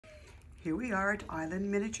Here we are at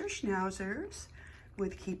Island Miniature Schnauzers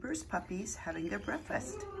with Keeper's puppies having their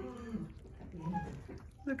breakfast.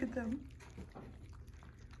 Look at them.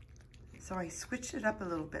 So I switched it up a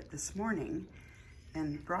little bit this morning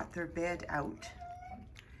and brought their bed out,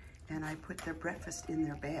 and I put their breakfast in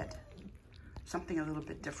their bed. Something a little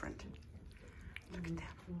bit different. Look at them.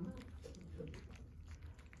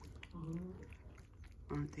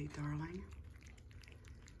 Aren't they darling?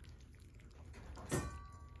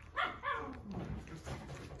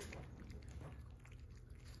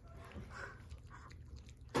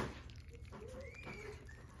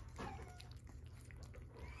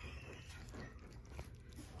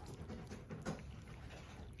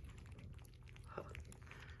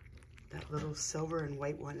 That little silver and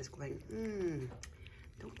white one is going,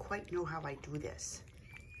 don't quite know how I do this.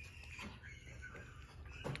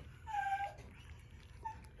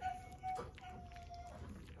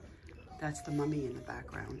 That's the mummy in the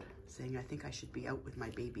background saying, I think I should be out with my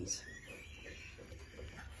babies.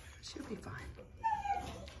 She'll be fine.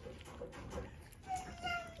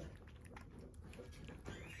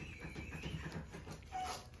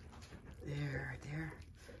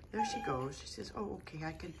 There she goes. She says, oh, okay,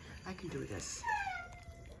 I can do this.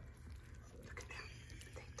 Look at them.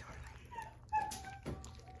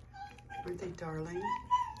 Aren't they darling? Aren't they darling?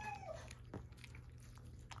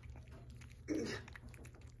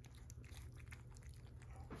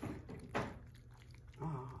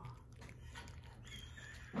 Oh.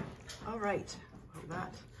 All right. Well,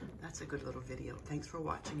 that's a good little video. Thanks for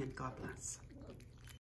watching, and God bless.